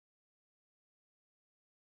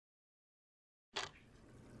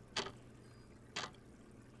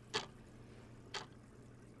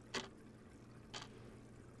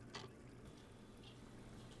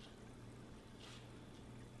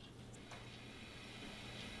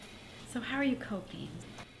So how are you coping?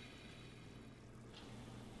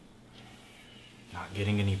 Not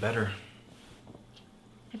getting any better.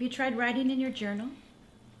 Have you tried writing in your journal?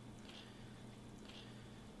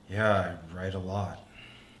 Yeah, I write a lot.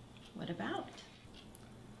 What about?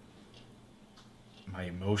 My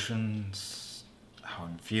emotions, how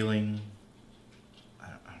I'm feeling.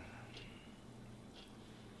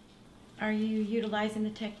 Are you utilizing the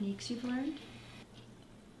techniques you've learned?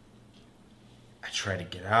 I try to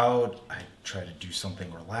get out. I try to do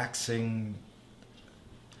something relaxing.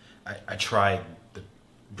 I try the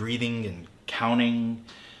breathing and counting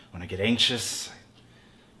when I get anxious.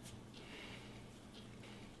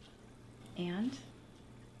 And?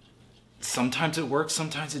 Sometimes it works,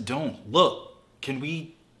 sometimes it don't. Look, can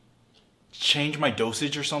we change my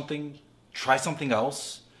dosage or something? Try something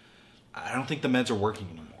else? I don't think the meds are working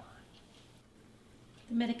anymore.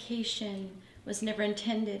 The medication was never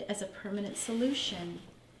intended as a permanent solution.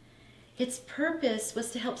 Its purpose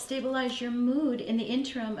was to help stabilize your mood in the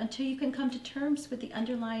interim until you can come to terms with the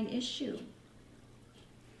underlying issue.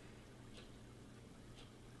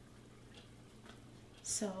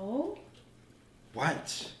 So?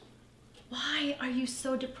 What? Why are you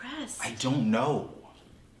so depressed? I don't know.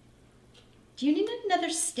 Do you need another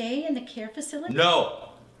stay in the care facility? No.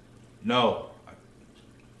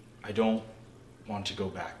 I don't want to go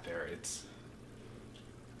back there. It's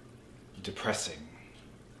depressing,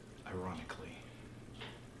 ironically.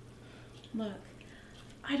 Look,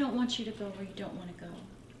 I don't want you to go where you don't want to go.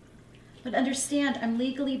 But understand, I'm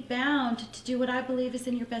legally bound to do what I believe is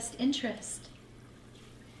in your best interest.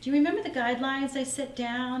 Do you remember the guidelines I set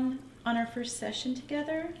down on our first session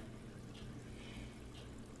together?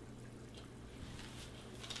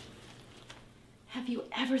 Have you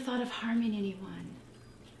ever thought of harming anyone?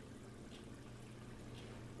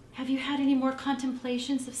 Have you had any more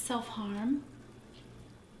contemplations of self-harm?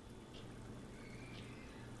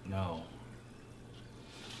 No.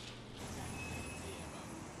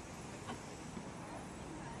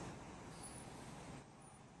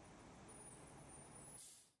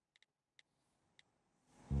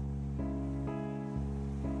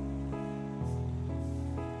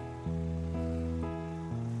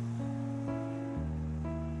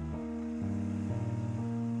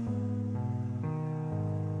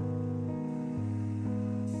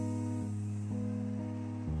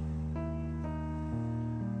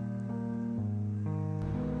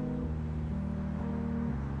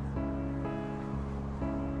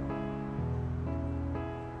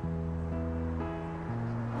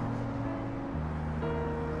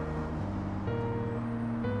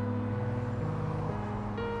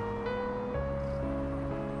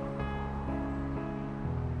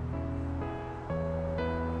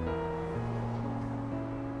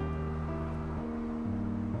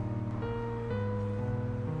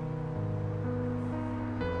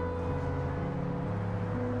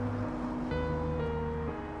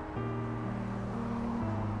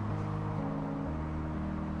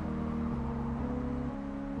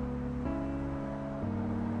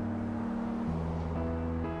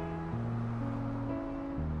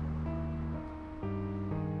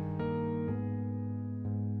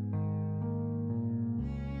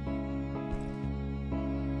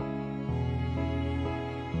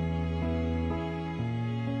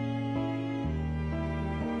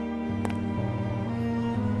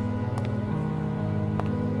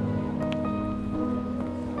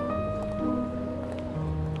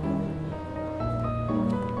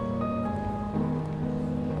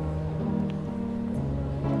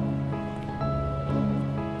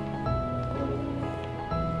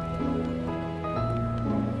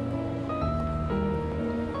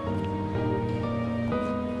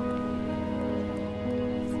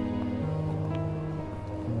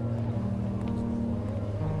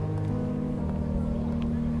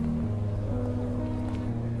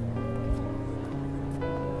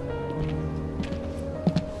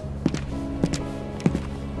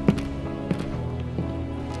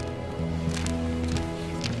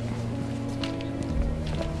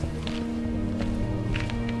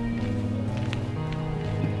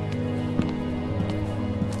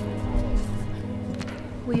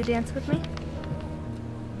 Will you dance with me?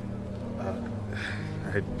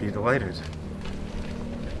 I'd be delighted.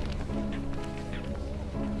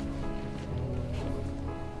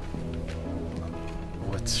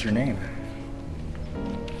 What's your name?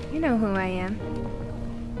 You know who I am.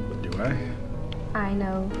 Do I? I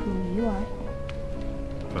know who you are.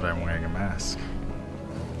 But I'm wearing a mask.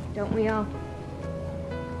 Don't we all?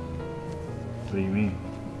 What do you mean?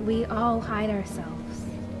 We all hide ourselves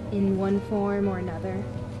in one form or another,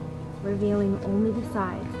 revealing only the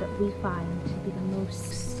sides that we find to be the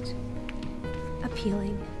most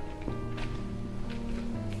appealing.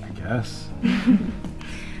 I guess.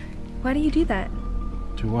 Why do you do that?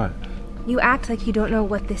 Do what? You act like you don't know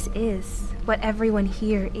what this is, what everyone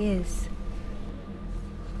here is.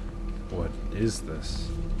 What is this?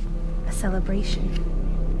 A celebration.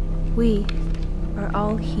 We are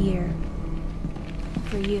all here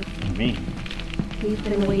for you. Me? We've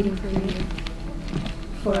been waiting for you.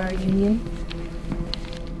 For our union.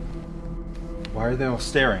 Why are they all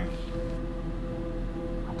staring?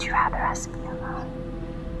 Would you rather us be alone?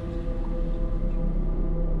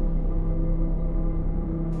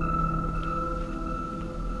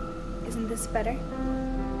 Isn't this better?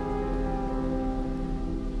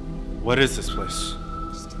 What is this place?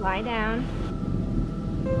 Just lie down.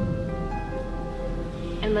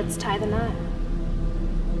 And let's tie the knot.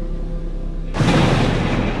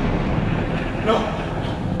 No!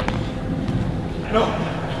 No!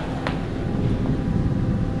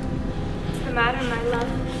 What's the matter, my love?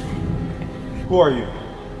 Who are you?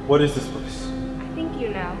 What is this place? I think you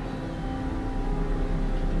know.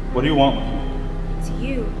 What do you want with me? It's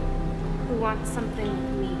you who wants something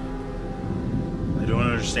with me. I don't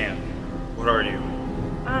understand. What are you?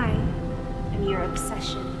 I am your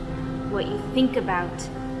obsession. What you think about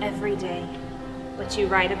every day. What you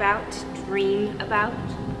write about, dream about.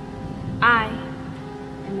 I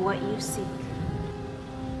am what you seek.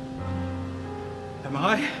 Am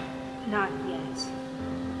I? Not yet.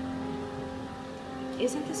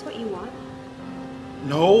 Isn't this what you want?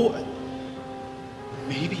 No.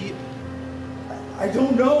 Maybe. I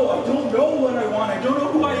don't know. I don't know what I want. I don't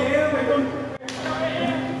know who I am. I don't know who I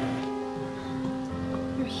am.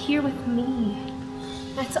 You're here with me.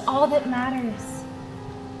 That's all that matters.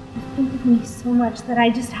 You think of me so much that I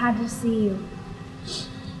just had to see you.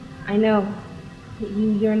 I know that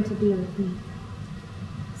you yearn to be with me.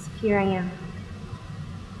 So here I am.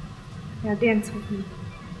 Now dance with me.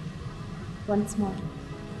 Once more.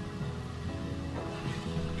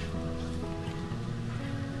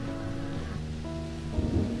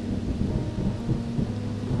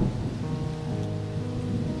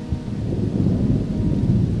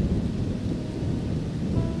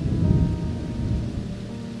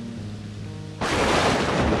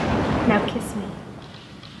 Now kiss me.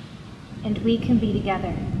 And we can be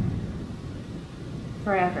together.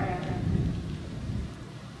 Forever.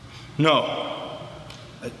 No.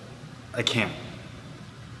 I can't.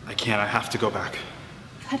 I can't. I have to go back.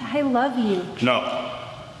 But I love you. No.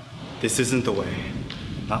 This isn't the way.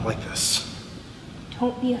 Not like this.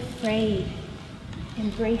 Don't be afraid.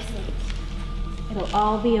 Embrace it. It'll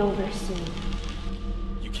all be over soon.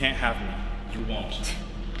 You can't have me. You won't.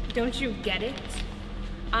 Don't you get it?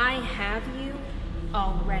 I have you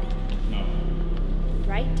already. No.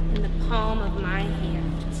 Right in the palm of my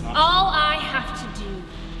hand. It's not. All I have to do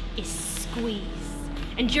is squeeze.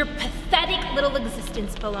 And your pathetic little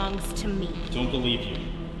existence belongs to me. Don't believe you.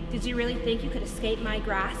 Did you really think you could escape my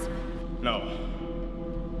grasp? No.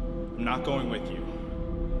 I'm not going with you.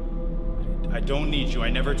 I don't need you. I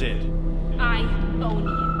never did. I own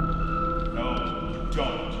you. No, you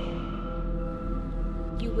don't.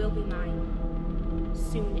 You will be mine.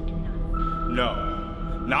 Soon enough. No.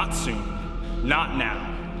 Not soon. Not now.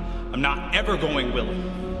 I'm not ever going willing.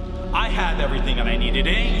 I have everything that I needed. It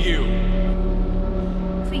ain't you.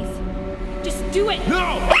 Please, just do it!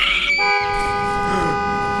 No!